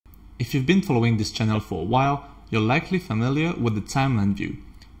If you've been following this channel for a while, you're likely familiar with the timeline view,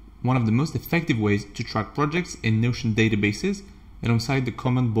 one of the most effective ways to track projects in Notion databases alongside the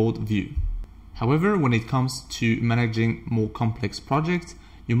command board view. However, when it comes to managing more complex projects,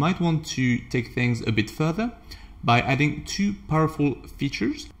 you might want to take things a bit further by adding two powerful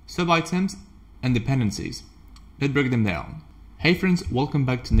features, sub-items and dependencies. Let's break them down. Hey friends, welcome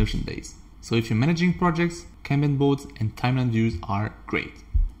back to Notionbase. So if you're managing projects, command boards and timeline views are great.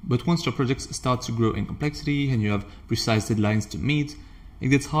 But once your projects start to grow in complexity and you have precise deadlines to meet, it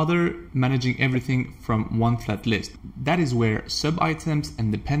gets harder managing everything from one flat list. That is where sub-items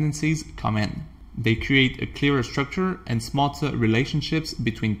and dependencies come in. They create a clearer structure and smarter relationships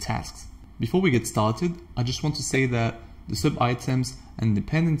between tasks. Before we get started, I just want to say that the sub-items and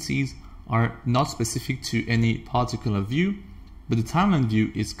dependencies are not specific to any particular view, but the timeline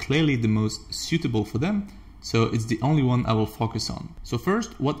view is clearly the most suitable for them, so it's the only one I will focus on. So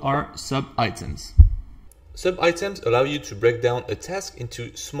first, what are sub-items? Sub-items allow you to break down a task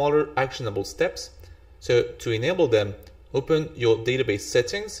into smaller actionable steps. So to enable them, open your database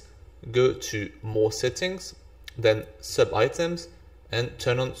settings, go to More Settings, then Sub-items, and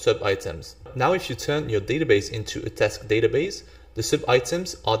turn on Sub-items. Now if you turn your database into a task database, the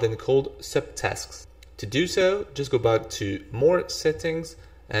sub-items are then called subtasks. To do so, just go back to More Settings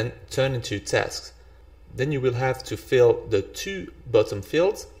and turn into Tasks. Then you will have to fill the two bottom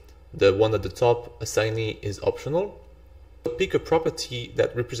fields. The one at the top, assignee, is optional. Pick a property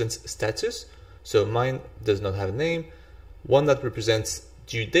that represents status. So mine does not have a name. One that represents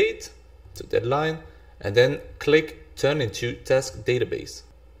due date, so deadline, and then click Turn into Task Database.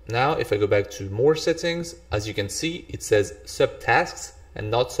 Now if I go back to More Settings, as you can see, it says subtasks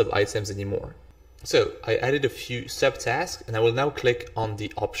and not sub-items anymore. So I added a few subtasks and I will now click on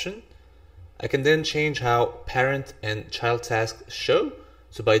the option. I can then change how parent and child tasks show.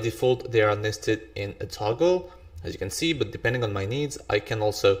 So by default, they are nested in a toggle, as you can see, but depending on my needs, I can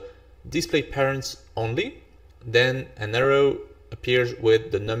also display parents only. Then an arrow appears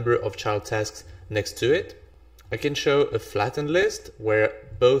with the number of child tasks next to it. I can show a flattened list where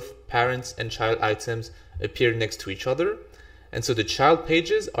both parents and child items appear next to each other. And so the child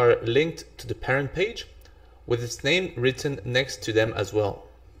pages are linked to the parent page with its name written next to them as well.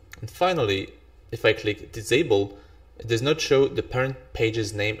 And finally, if I click Disable, it does not show the parent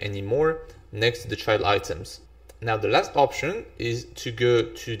page's name anymore next to the child items. Now the last option is to go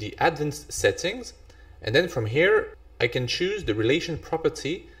to the Advanced Settings, and then from here I can choose the relation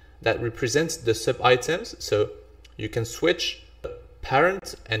property that represents the sub-items, so you can switch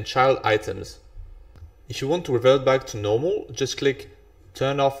parent and child items. If you want to revert back to normal, just click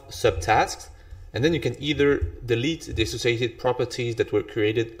Turn off subtasks, and then you can either delete the associated properties that were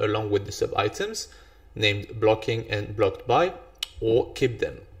created along with the sub-items, named blocking and blocked by, or keep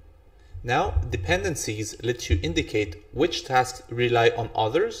them. Now, dependencies let you indicate which tasks rely on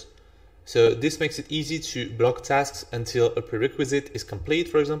others. So this makes it easy to block tasks until a prerequisite is complete,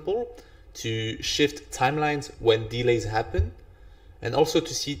 for example, to shift timelines when delays happen, and also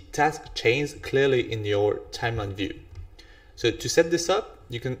to see task chains clearly in your timeline view. So to set this up,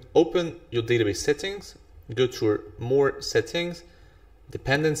 you can open your database settings, go to More Settings,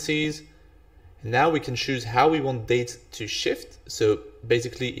 Dependencies, and now we can choose how we want dates to shift. So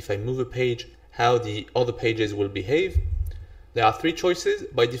basically, if I move a page, how the other pages will behave. There are three choices.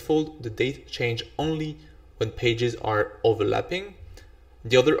 By default, the date change only when pages are overlapping.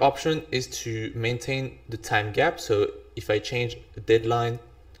 The other option is to maintain the time gap. So if I change the deadline,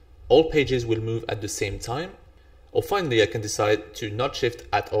 all pages will move at the same time. Or finally, I can decide to not shift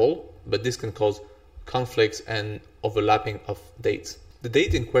at all, but this can cause conflicts and overlapping of dates. The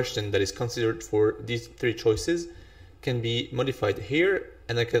date in question that is considered for these three choices can be modified here,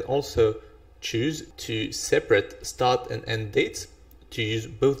 and I can also choose to separate start and end dates to use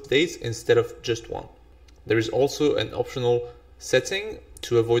both dates instead of just one. There is also an optional setting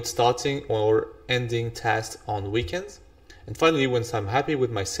to avoid starting or ending tasks on weekends. And finally, once I'm happy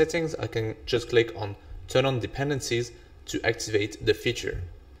with my settings, I can just click on Turn on Dependencies to activate the feature.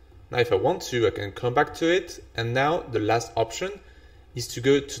 Now, if I want to, I can come back to it. And now the last option is to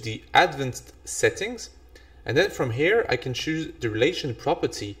go to the Advanced Settings. And then from here, I can choose the relation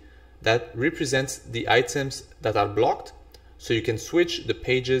property that represents the items that are blocked. So you can switch the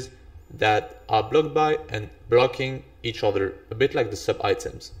pages that are blocked by and blocking each other, a bit like the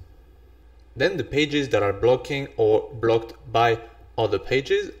sub-items. Then the pages that are blocking or blocked by other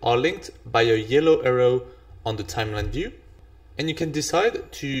pages are linked by a yellow arrow on the timeline view. And you can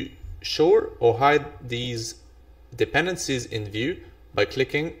decide to show or hide these dependencies in view by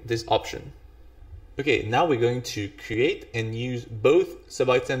clicking this option. Okay, now we're going to create and use both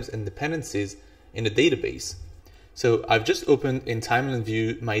subitems and dependencies in a database. So I've just opened in timeline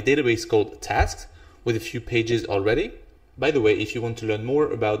view my database called tasks with a few pages already. By the way, if you want to learn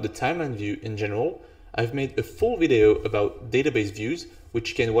more about the timeline view in general, I've made a full video about database views, which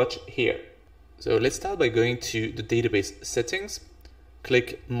you can watch here. So let's start by going to the database settings,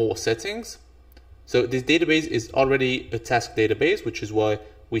 click more settings. So this database is already a task database, which is why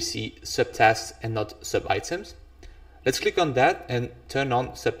we see subtasks and not subitems. Let's click on that and turn on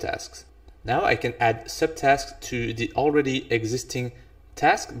subtasks. Now I can add subtasks to the already existing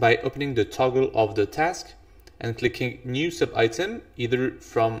task by opening the toggle of the task and clicking new subitem, either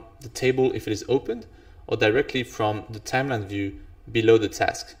from the table if it is opened or directly from the timeline view below the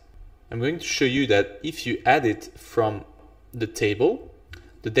task. I'm going to show you that if you add it from the table,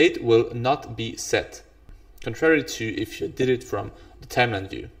 the date will not be set, contrary to if you did it from the timeline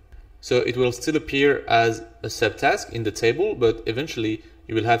view. So it will still appear as a subtask in the table, but eventually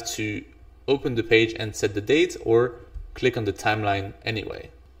you will have to open the page and set the date or click on the timeline anyway.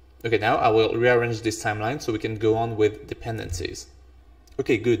 Okay, now I will rearrange this timeline so we can go on with dependencies.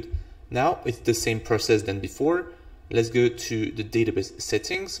 Okay, good. Now it's the same process than before. Let's go to the database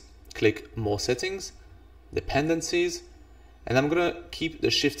settings, click more settings, dependencies, and I'm gonna keep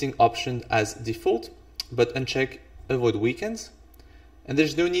the shifting option as default, but uncheck avoid weekends. And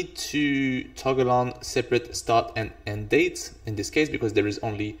there's no need to toggle on separate start and end dates in this case, because there is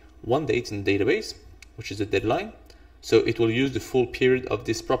only one date in the database, which is the deadline. So it will use the full period of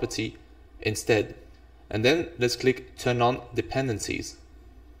this property instead. And then let's click turn on dependencies.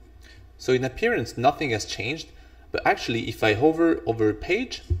 So in appearance, nothing has changed, but actually if I hover over a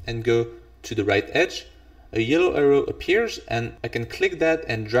page and go to the right edge, a yellow arrow appears and I can click that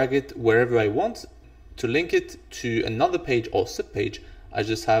and drag it wherever I want. To link it to another page or subpage, I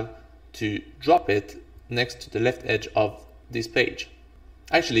just have to drop it next to the left edge of this page.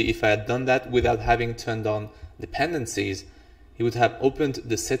 Actually, if I had done that without having turned on dependencies, it would have opened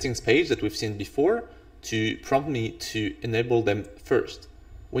the settings page that we've seen before to prompt me to enable them first.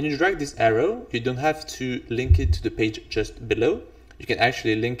 When you drag this arrow, you don't have to link it to the page just below. You can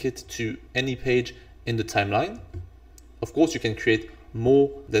actually link it to any page in the timeline. Of course, you can create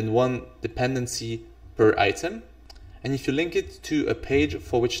more than one dependency per item. And if you link it to a page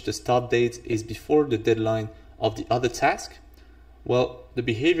for which the start date is before the deadline of the other task, well, the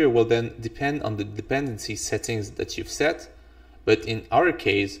behavior will then depend on the dependency settings that you've set. But in our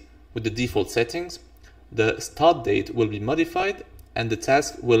case, with the default settings, the start date will be modified and the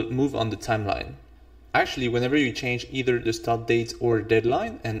task will move on the timeline. Actually, whenever you change either the start date or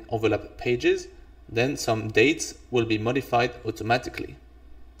deadline and overlap pages, then some dates will be modified automatically.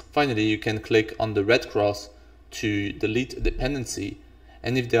 Finally, you can click on the red cross to delete a dependency,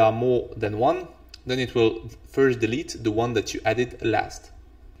 and if there are more than one, then it will first delete the one that you added last.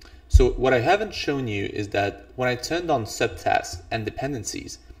 So what I haven't shown you is that when I turned on subtasks and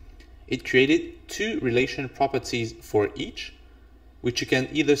dependencies, it created two relation properties for each, which you can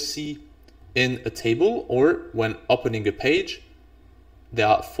either see in a table or when opening a page. There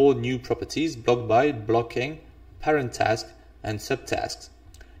are 4 new properties: block by, blocking, parent task, and subtasks.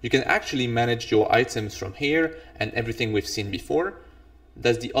 You can actually manage your items from here and everything we've seen before.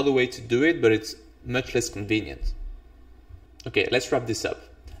 That's the other way to do it, but it's much less convenient. Okay, let's wrap this up.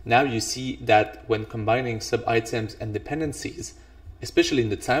 Now you see that when combining sub-items and dependencies, especially in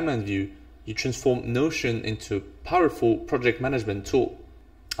the timeline view, you transform Notion into a powerful project management tool.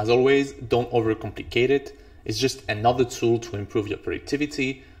 As always, don't overcomplicate it. It's just another tool to improve your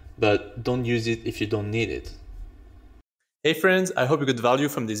productivity, but don't use it if you don't need it. Hey friends, I hope you got value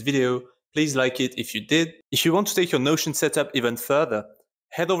from this video. Please like it if you did. If you want to take your Notion setup even further,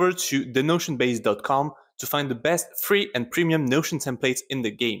 head over to thenotionbase.com to find the best free and premium Notion templates in the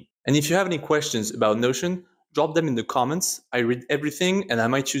game. And if you have any questions about Notion, drop them in the comments. I read everything and I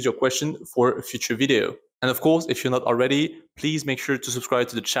might choose your question for a future video. And of course, if you're not already, please make sure to subscribe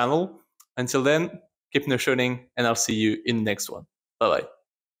to the channel. Until then, keep Notioning and I'll see you in the next one. Bye-bye.